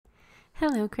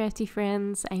Hello crafty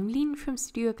friends, I'm Lien from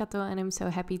Studio Kato and I'm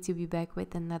so happy to be back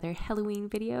with another Halloween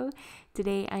video.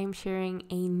 Today I'm sharing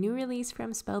a new release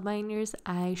from Spellbinders.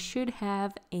 I should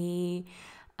have a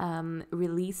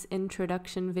release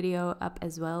introduction video up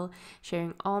as well,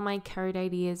 sharing all my card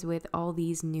ideas with all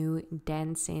these new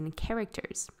Dancin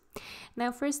characters.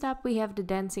 Now first up we have the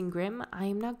Dancin Grimm.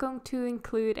 I'm not going to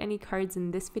include any cards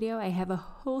in this video. I have a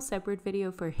whole separate video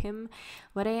for him.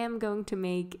 What I am going to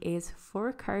make is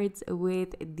 4 cards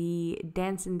with the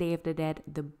Dancin Day of the Dead,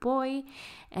 the boy,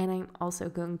 and I'm also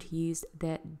going to use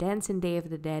the Dancin Day of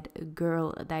the Dead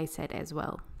girl die set as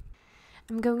well.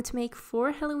 I'm going to make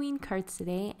 4 Halloween cards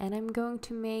today, and I'm going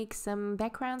to make some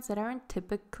backgrounds that aren't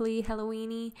typically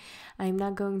Halloweeny. I'm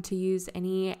not going to use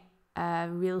any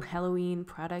real Halloween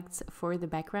products for the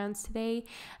backgrounds today.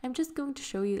 I'm just going to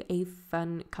show you a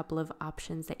fun couple of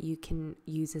options that you can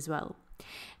use as well.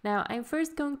 Now I'm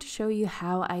first going to show you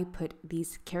how I put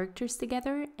these characters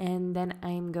together, and then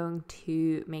I'm going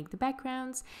to make the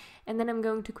backgrounds, and then I'm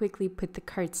going to quickly put the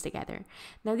cards together.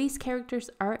 Now these characters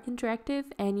are interactive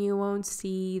and you won't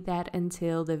see that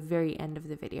until the very end of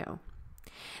the video.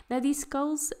 Now these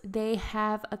skulls, they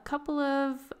have a couple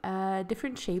of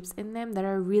different shapes in them that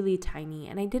are really tiny,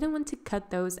 and I didn't want to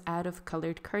cut those out of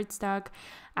colored cardstock.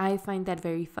 I find that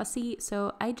very fussy,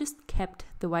 so I just kept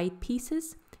the white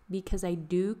pieces because I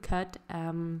do cut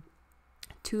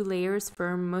 2 layers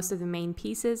for most of the main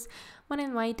pieces, one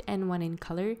in white and one in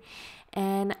color.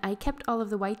 And I kept all of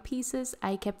the white pieces,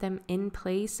 I kept them in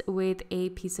place with a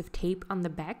piece of tape on the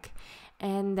back,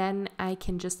 and then I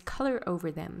can just color over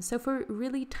them. So for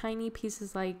really tiny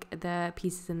pieces like the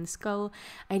pieces in the skull,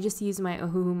 I just use my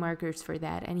Ohuhu markers for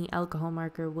that. Any alcohol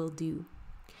marker will do.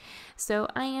 So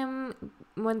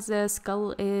once the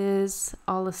skull is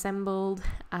all assembled,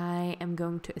 I am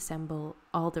going to assemble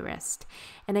all the rest.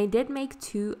 And I did make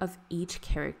 2 of each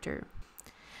character.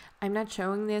 I'm not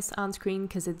showing this on screen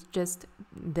because it's just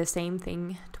the same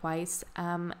thing twice,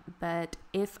 but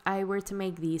if I were to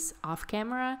make these off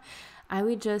camera, I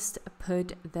would just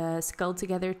put the skull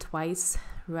together twice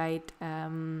right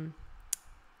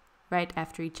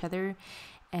after each other,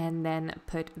 and then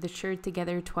put the shirt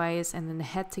together twice and then the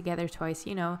head together twice,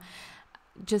 you know,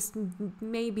 just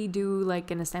maybe do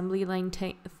like an assembly line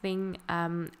thing.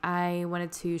 I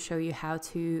wanted to show you how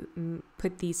to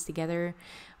put these together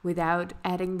without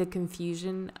adding the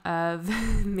confusion of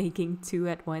making 2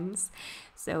 at once.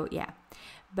 So yeah,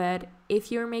 but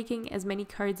if you're making as many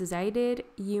cards as I did,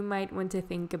 you might want to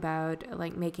think about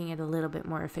like making it a little bit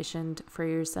more efficient for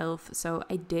yourself. So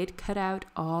I did cut out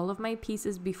all of my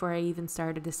pieces before I even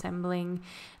started assembling.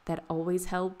 That always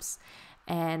helps.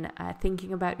 And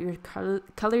thinking about your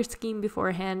color scheme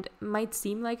beforehand might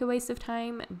seem like a waste of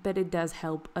time, but it does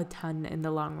help a ton in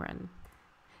the long run.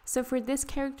 So for this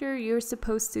character, you're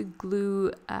supposed to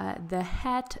glue the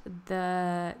hat,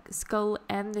 the skull,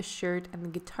 and the shirt and the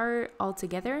guitar all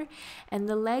together, and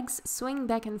the legs swing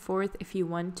back and forth if you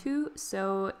want to.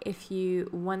 So if you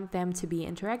want them to be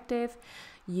interactive,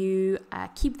 you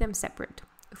keep them separate.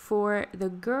 For the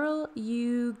girl,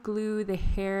 you glue the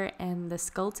hair and the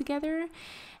skull together,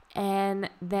 and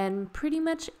then pretty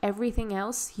much everything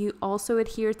else you also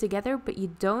adhere together, but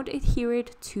you don't adhere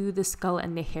it to the skull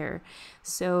and the hair.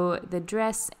 So the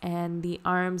dress and the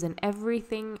arms and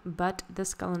everything but the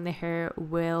skull and the hair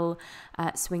will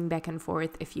swing back and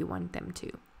forth if you want them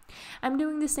to. I'm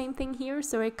doing the same thing here,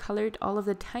 so I colored all of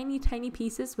the tiny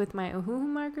pieces with my Ohuhu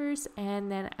markers,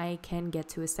 and then I can get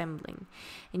to assembling.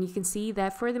 And you can see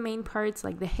that for the main parts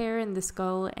like the hair and the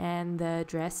skull and the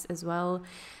dress as well,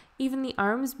 even the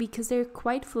arms, because they're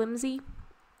quite flimsy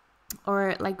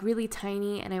or like really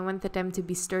tiny and I wanted them to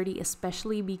be sturdy,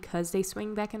 especially because they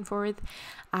swing back and forth,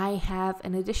 I have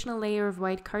an additional layer of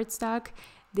white cardstock.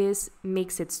 This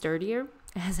makes it sturdier,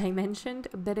 as I mentioned,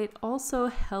 but it also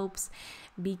helps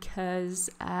because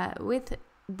with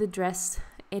the dress,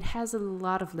 it has a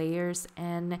lot of layers,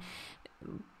 and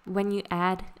when you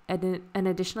add an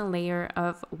additional layer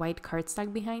of white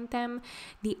cardstock behind them,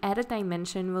 the added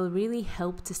dimension will really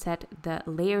help to set the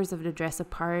layers of the dress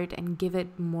apart and give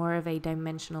it more of a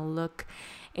dimensional look.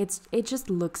 It just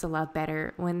looks a lot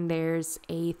better when there's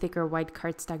a thicker white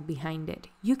cardstock behind it.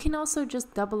 You can also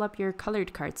just double up your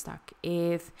colored cardstock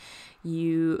if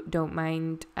you don't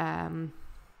mind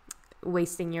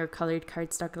wasting your colored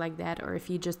cardstock like that, or if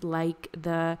you just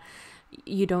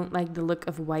you don't like the look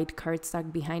of white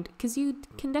cardstock behind, because you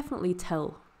can definitely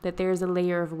tell that there's a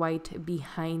layer of white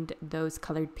behind those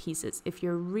colored pieces. If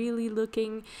you're really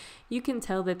looking, you can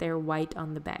tell that they're white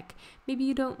on the back. Maybe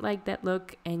you don't like that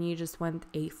look and you just want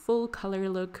a full color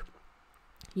look.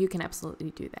 You can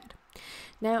absolutely do that.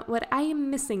 Now, what I am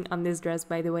missing on this dress,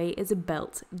 by the way, is a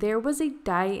belt. There was a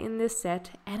die in this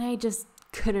set, and I just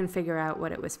couldn't figure out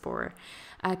what it was for.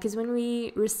 Because when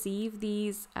we receive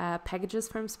these packages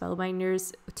from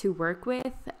Spellbinders to work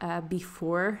with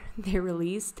before they're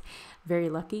released, very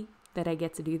lucky that I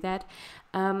get to do that.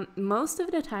 Most of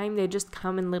the time, they just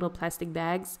come in little plastic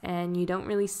bags, and you don't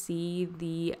really see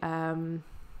the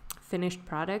finished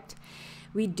product.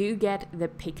 We do get the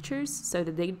pictures, so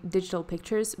the digital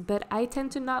pictures, but I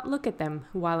tend to not look at them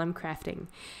while I'm crafting.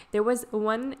 There was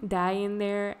one die in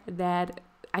there that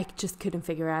I just couldn't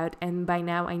figure out, and by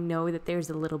now I know that there's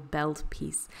a little belt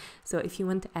piece. So if you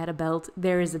want to add a belt,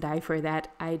 there is a die for that.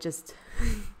 I just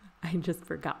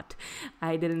forgot.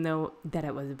 I didn't know that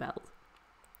it was a belt.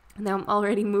 Now I'm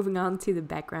already moving on to the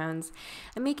backgrounds.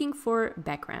 I'm making 4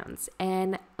 backgrounds,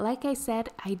 and like I said,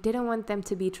 I didn't want them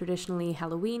to be traditionally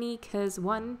Halloweeny because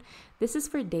 1, this is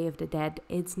for Day of the Dead.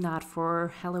 It's not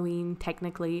for Halloween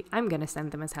technically. I'm gonna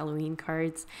send them as Halloween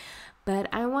cards, but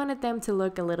I wanted them to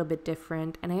look a little bit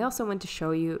different, and I also want to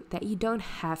show you that you don't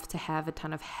have to have a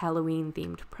ton of Halloween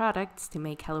themed products to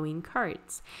make Halloween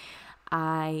cards.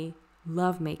 I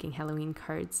love making Halloween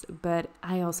cards, but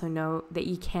I also know that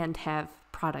you can't have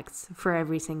products for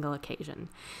every single occasion.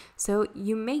 So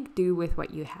you make do with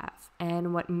what you have,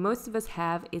 and what most of us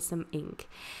have is some ink.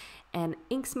 And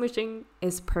ink smushing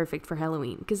is perfect for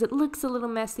Halloween because it looks a little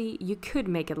messy. You could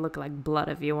make it look like blood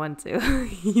if you want to.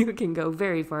 You can go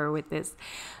very far with this.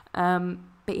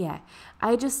 But yeah,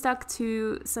 I just stuck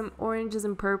to some oranges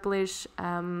and purplish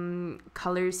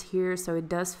colors here, so it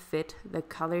does fit the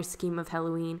color scheme of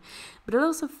Halloween, but it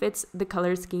also fits the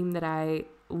color scheme that I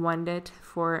wanted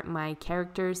for my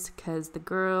characters, because the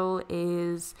girl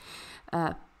is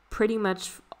pretty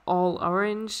much all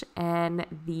orange and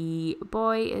the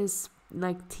boy is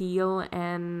like teal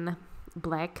and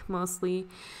black mostly.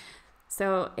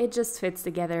 So it just fits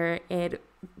together. It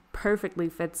perfectly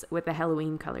fits with the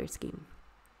Halloween color scheme.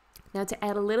 Now, to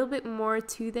add a little bit more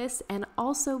to this, and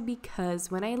also because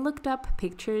when I looked up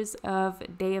pictures of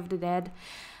Day of the Dead,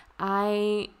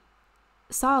 I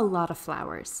saw a lot of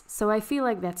flowers. So I feel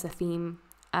like that's a theme.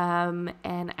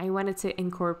 And I wanted to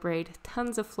incorporate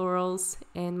tons of florals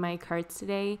in my cards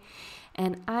today.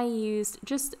 And I used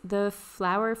just the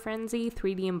Flower Frenzy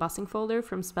 3D embossing folder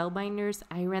from Spellbinders.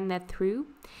 I ran that through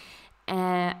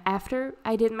after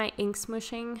I did my ink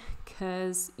smushing,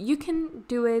 because you can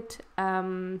do it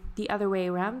the other way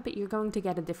around, but you're going to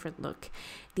get a different look.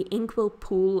 The ink will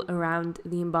pool around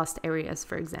the embossed areas,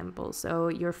 for example, so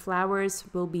your flowers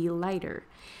will be lighter.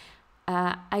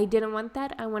 I didn't want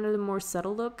that. I wanted a more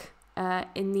subtle look.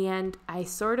 In the end, I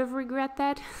sort of regret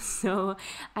that. So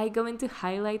I go in to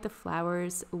highlight the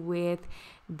flowers with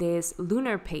this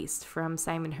lunar paste from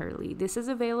Simon Hurley. This is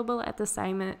available at the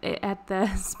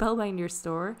Spellbinder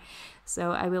store,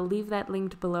 so I will leave that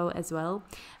linked below as well.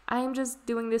 I'm just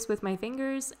doing this with my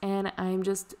fingers, and I'm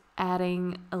just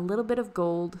adding a little bit of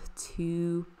gold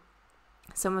to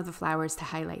some of the flowers to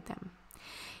highlight them.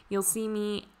 You'll see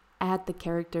me add the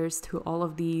characters to all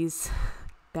of these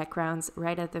backgrounds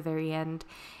right at the very end.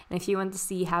 And if you want to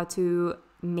see how to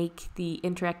make the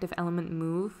interactive element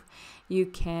move, you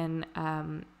can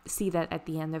see that at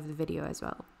the end of the video as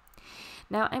well.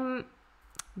 Now I'm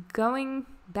going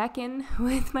back in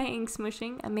with my ink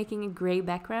smushing. I'm making a gray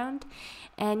background,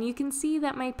 and you can see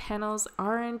that my panels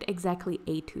aren't exactly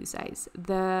A2 size.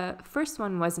 The first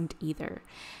one wasn't either.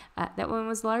 That one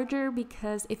was larger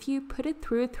because if you put it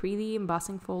through a 3D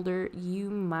embossing folder, you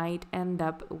might end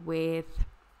up with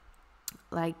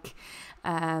like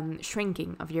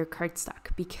shrinking of your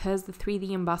cardstock, because the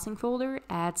 3D embossing folder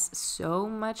adds so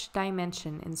much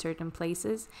dimension in certain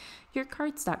places, your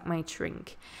cardstock might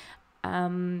shrink.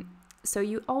 So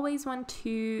you always want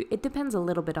to, it depends a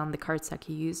little bit on the cardstock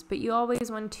you use, but you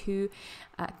always want to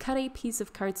cut a piece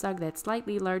of cardstock that's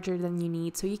slightly larger than you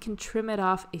need, so you can trim it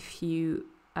off if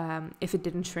it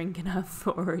didn't shrink enough,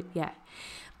 or yeah.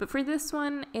 But for this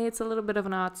one, it's a little bit of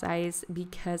an odd size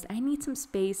because I need some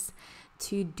space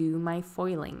to do my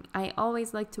foiling. I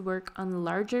always like to work on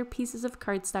larger pieces of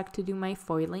cardstock to do my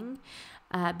foiling,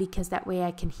 because that way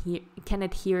I can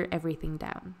adhere everything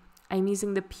down. I'm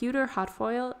using the pewter hot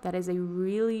foil. That is a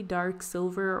really dark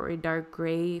silver or a dark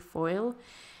gray foil,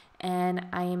 and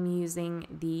I am using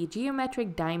the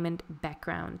geometric diamond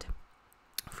background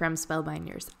from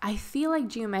Spellbinders. I feel like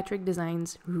geometric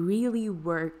designs really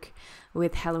work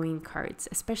with Halloween cards,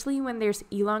 especially when there's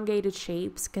elongated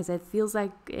shapes, because it feels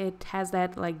like it has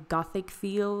that like gothic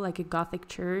feel, like a gothic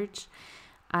church.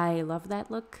 I love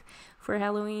that look for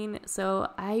Halloween, so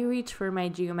I reach for my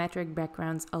geometric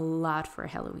backgrounds a lot for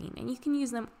Halloween, and you can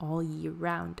use them all year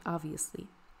round, obviously.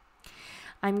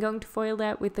 I'm going to foil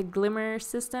that with the Glimmer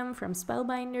system from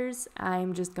Spellbinders.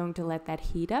 I'm just going to let that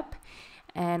heat up.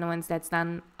 And once that's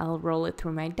done, I'll roll it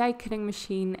through my die cutting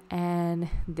machine, and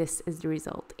this is the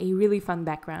result. A really fun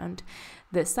background.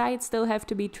 The sides still have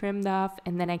to be trimmed off,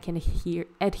 and then I can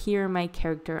adhere my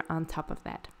character on top of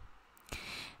that.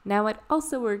 Now what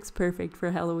also works perfect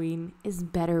for Halloween is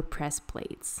BetterPress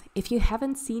plates. If you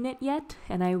haven't seen it yet,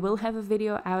 and I will have a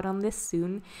video out on this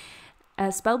soon,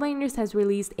 Spellbinders has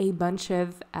released a bunch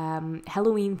of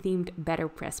Halloween-themed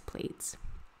BetterPress plates.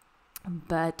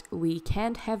 But we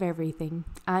can't have everything.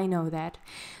 I know that.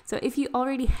 So if you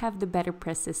already have the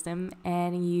BetterPress system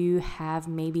and you have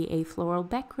maybe a floral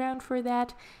background for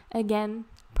that, again,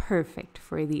 perfect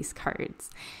for these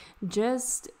cards.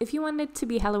 Just, if you want it to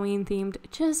be Halloween themed,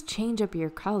 just change up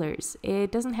your colors.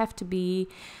 It doesn't have to be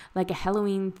like a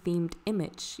Halloween themed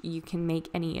image. You can make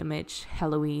any image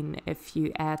Halloween if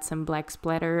you add some black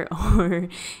splatter or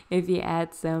if you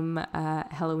add some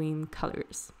Halloween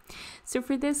colors. So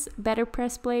for this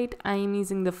BetterPress plate, I am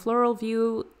using the Floral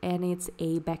view, and it's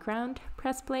a background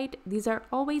press plate. These are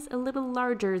always a little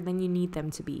larger than you need them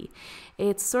to be.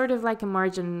 It's sort of like a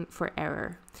margin for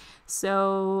error.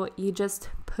 So you just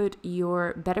put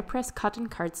your BetterPress cotton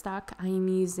cardstock. I am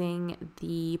using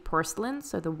the Porcelain,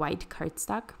 so the white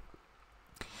cardstock.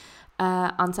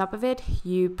 On top of it,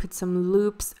 you put some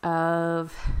loops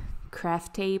of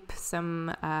craft tape,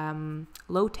 some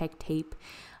low-tech tape.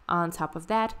 On top of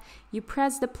that, you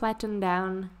press the platen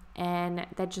down, and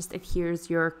that just adheres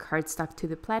your cardstock to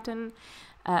the platen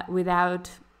without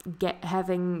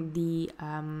having the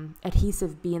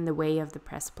adhesive be in the way of the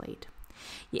press plate.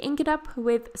 You ink it up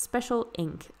with special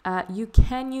ink. You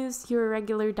can use your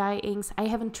regular dye inks. I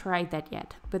haven't tried that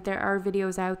yet, but there are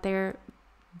videos out there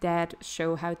that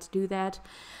show how to do that.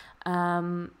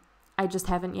 I just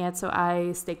haven't yet, so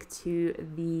I stick to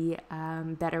the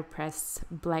BetterPress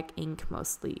black ink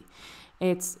mostly.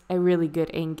 It's a really good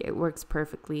ink. It works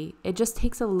perfectly. It just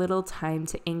takes a little time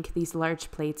to ink these large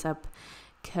plates up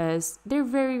because they're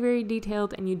very, very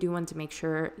detailed, and you do want to make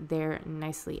sure they're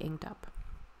nicely inked up.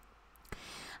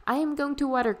 I am going to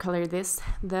watercolor this.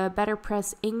 The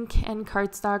BetterPress ink and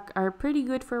cardstock are pretty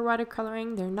good for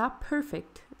watercoloring. They're not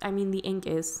perfect. I mean, the ink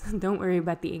is. Don't worry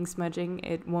about the ink smudging.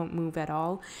 It won't move at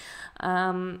all.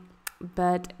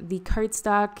 But the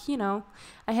cardstock, you know,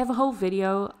 I have a whole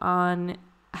video on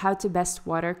how to best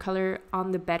watercolor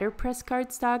on the BetterPress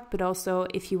cardstock, but also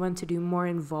if you want to do more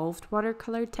involved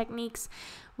watercolor techniques,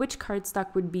 which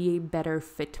cardstock would be a better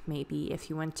fit maybe if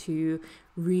you want to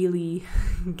really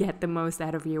get the most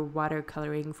out of your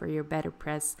watercoloring for your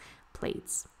BetterPress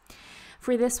plates.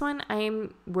 For this one, I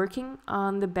am working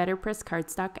on the BetterPress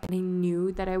cardstock, and I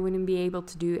knew that I wouldn't be able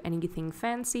to do anything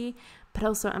fancy, but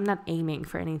also I'm not aiming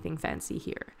for anything fancy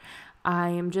here. I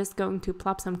am just going to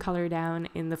plop some color down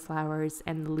in the flowers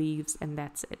and the leaves, and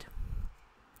that's it.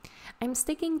 I'm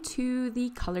sticking to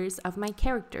the colors of my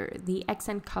character. The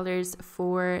accent colors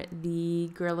for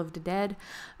the Girl of the Dead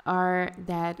are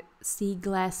that sea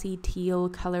glassy teal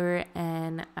color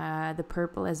and the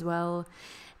purple as well.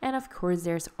 And of course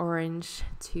there's orange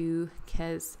too,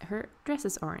 because her dress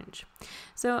is orange.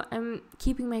 So I'm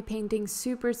keeping my painting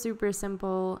super, super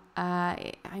simple.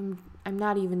 I'm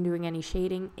not even doing any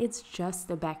shading. It's just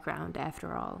the background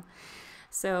after all.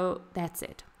 So that's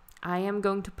it. I am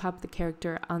going to pop the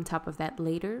character on top of that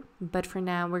later, but for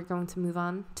now we're going to move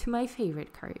on to my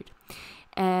favorite card.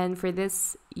 And for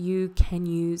this, you can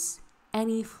use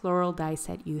any floral die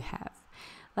set you have.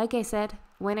 Like I said,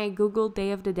 when I googled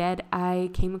Day of the Dead, I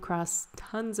came across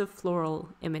tons of floral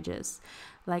images,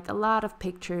 like a lot of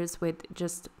pictures with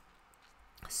just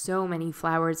so many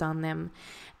flowers on them,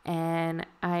 and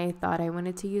I thought I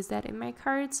wanted to use that in my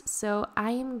cards, so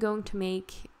I am going to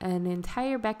make an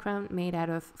entire background made out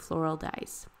of floral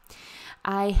dies.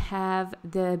 I have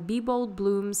the Be Bold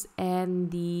Blooms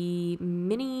and the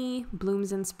Mini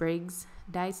Blooms and Sprigs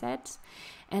die sets,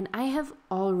 and I have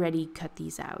already cut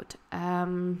these out.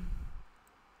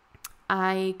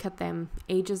 I cut them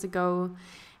ages ago,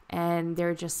 and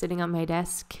they're just sitting on my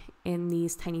desk in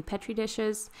these tiny Petri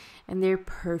dishes, and they're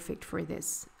perfect for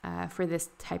this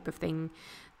type of thing,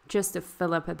 just to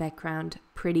fill up a background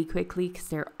pretty quickly because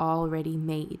they're already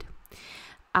made.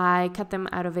 I cut them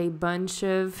out of a bunch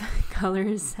of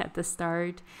colors at the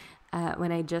start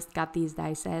when I just got these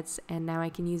die sets, and now I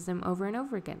can use them over and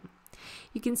over again.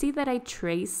 You can see that I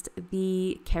traced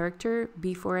the character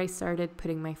before I started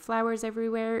putting my flowers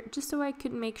everywhere, just so I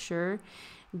could make sure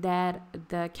that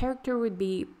the character would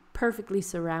be perfectly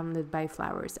surrounded by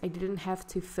flowers. I didn't have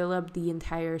to fill up the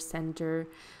entire center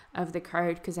of the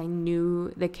card because I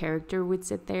knew the character would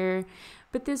sit there.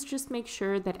 But this just makes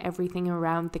sure that everything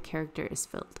around the character is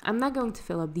filled. I'm not going to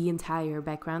fill up the entire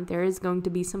background. There is going to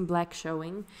be some black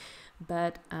showing.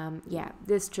 But yeah,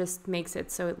 this just makes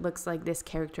it so it looks like this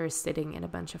character is sitting in a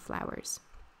bunch of flowers.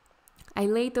 I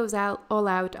laid those all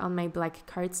out on my black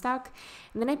cardstock,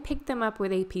 and then I picked them up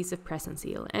with a piece of press and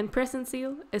seal. And press and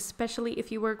seal, especially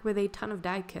if you work with a ton of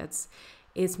die cuts,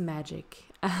 is magic.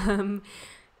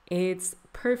 It's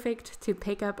perfect to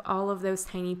pick up all of those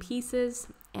tiny pieces,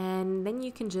 and then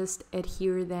you can just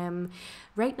adhere them.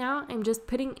 Right now, I'm just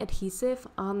putting adhesive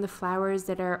on the flowers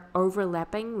that are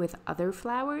overlapping with other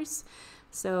flowers.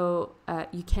 So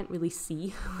you can't really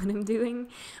see what I'm doing.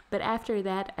 But after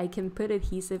that, I can put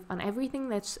adhesive on everything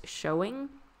that's showing,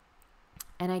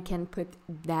 and I can put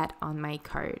that on my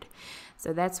card.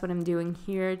 So that's what I'm doing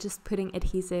here, just putting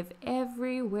adhesive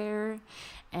everywhere.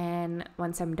 And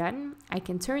once I'm done, I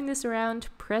can turn this around,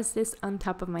 press this on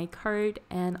top of my card,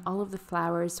 and all of the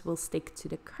flowers will stick to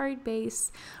the card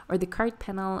base or the card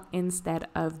panel instead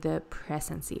of the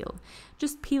press and seal.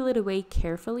 Just peel it away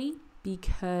carefully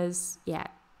because, yeah,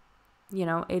 you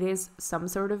know, it is some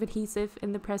sort of adhesive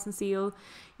in the press and seal,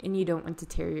 and you don't want to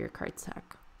tear your cardstock.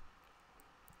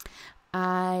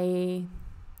 I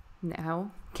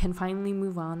now can finally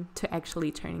move on to actually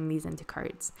turning these into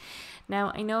cards.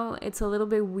 Now, I know it's a little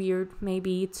bit weird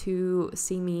maybe to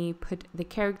see me put the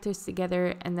characters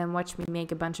together and then watch me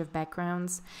make a bunch of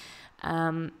backgrounds.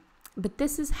 But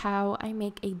this is how I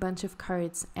make a bunch of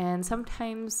cards, and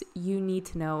sometimes you need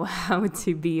to know how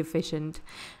to be efficient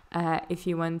if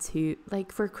you want to,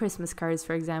 like for Christmas cards,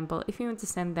 for example, if you want to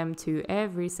send them to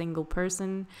every single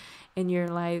person in your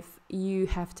life, you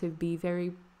have to be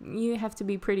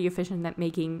pretty efficient at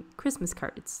making Christmas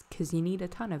cards because you need a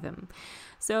ton of them.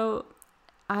 So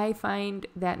I find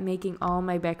that making all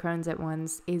my backgrounds at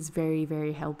once is very,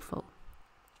 very helpful,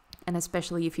 and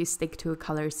especially if you stick to a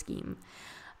color scheme.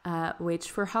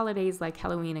 Which for holidays like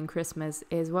Halloween and Christmas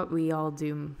is what we all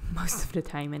do most of the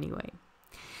time anyway.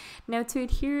 Now, to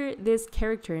adhere this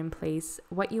character in place,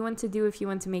 what you want to do if you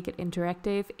want to make it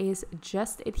interactive is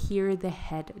just adhere the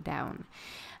head down.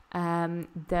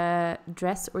 The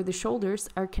dress or the shoulders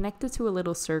are connected to a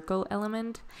little circle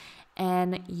element,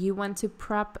 and you want to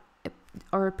prop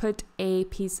or put a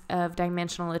piece of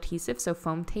dimensional adhesive, so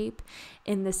foam tape,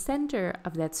 in the center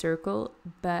of that circle,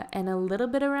 and a little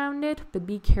bit around it, but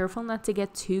be careful not to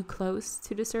get too close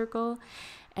to the circle.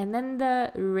 And then the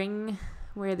ring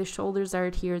where the shoulders are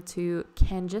adhered to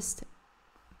can just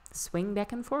swing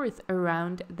back and forth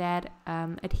around that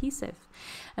adhesive.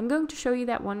 I'm going to show you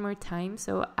that one more time.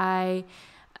 So I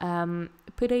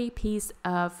put a piece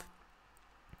of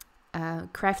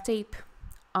craft tape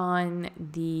on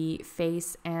the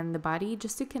face and the body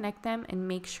just to connect them and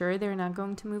make sure they're not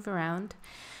going to move around.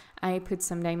 I put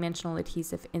some dimensional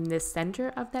adhesive in the center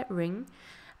of that ring,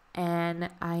 and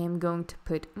I am going to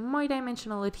put more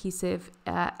dimensional adhesive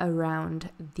around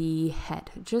the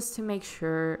head just to make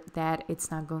sure that it's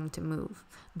not going to move.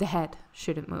 The head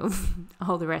shouldn't move.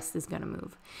 All the rest is going to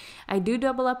move. I do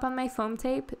double up on my foam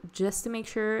tape just to make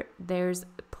sure there's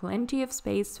plenty of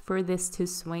space for this to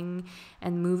swing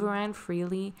and move around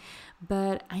freely,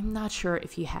 but I'm not sure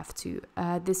if you have to.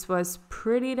 This was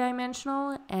pretty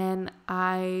dimensional, and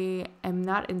I am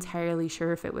not entirely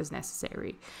sure if it was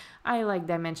necessary. I like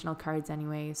dimensional cards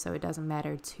anyway, so it doesn't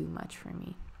matter too much for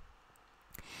me.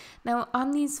 Now,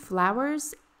 on these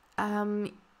flowers,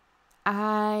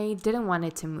 I didn't want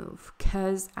it to move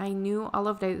because I knew all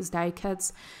of those die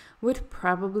cuts would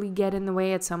probably get in the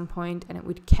way at some point, and it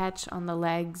would catch on the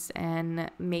legs and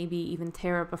maybe even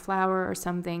tear up a flower or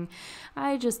something.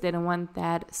 I just didn't want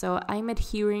that, so I'm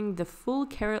adhering the full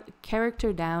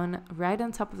character down right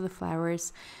on top of the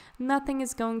flowers. Nothing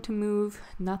is going to move,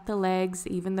 not the legs,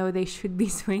 even though they should be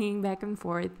swinging back and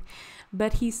forth,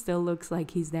 but he still looks like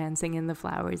he's dancing in the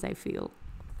flowers, I feel.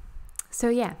 So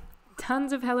yeah,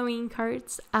 tons of Halloween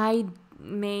cards. I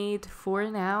made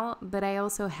 4 now, but I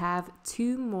also have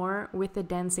 2 more with the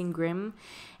dancing Grim,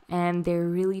 and they're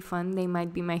really fun. They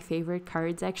might be my favorite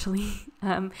cards, actually.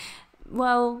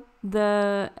 Well,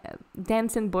 the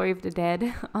Dancing Boy of the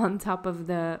Dead on top of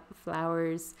the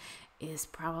flowers is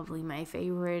probably my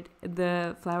favorite.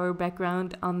 The flower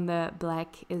background on the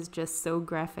black is just so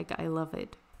graphic. I love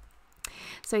it.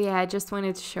 So yeah, I just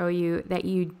wanted to show you that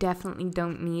you definitely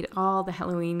don't need all the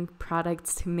Halloween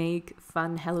products to make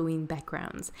fun Halloween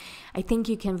backgrounds. I think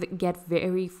you can get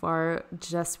very far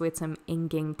just with some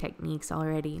inking techniques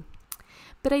already.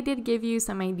 But I did give you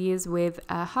some ideas with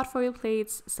hot foil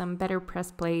plates, some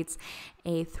BetterPress plates,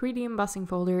 a 3D embossing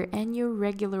folder, and your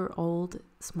regular old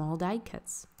small die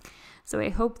cuts. So I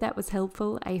hope that was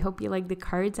helpful. I hope you liked the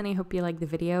cards and I hope you liked the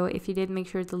video. If you did, make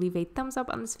sure to leave a thumbs up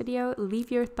on this video.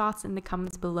 Leave your thoughts in the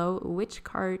comments below. Which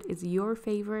card is your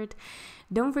favorite?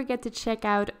 Don't forget to check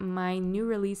out my new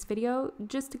release video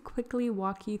just to quickly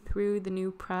walk you through the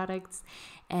new products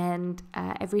and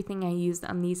everything I used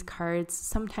on these cards.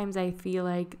 Sometimes I feel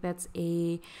like that's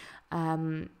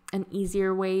an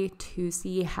easier way to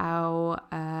see how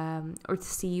or to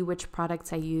see which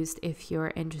products I used if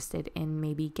you're interested in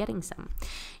maybe getting some.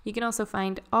 You can also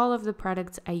find all of the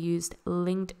products I used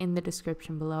linked in the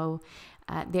description below.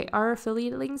 They are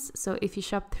affiliate links, so if you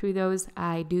shop through those,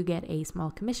 I do get a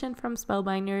small commission from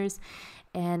Spellbinders,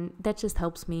 and that just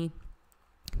helps me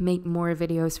make more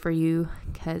videos for you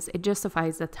because it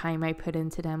justifies the time I put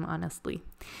into them, honestly.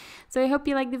 So I hope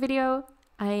you liked the video.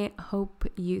 I hope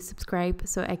you subscribe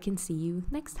so I can see you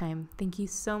next time. Thank you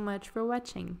so much for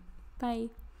watching.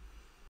 Bye.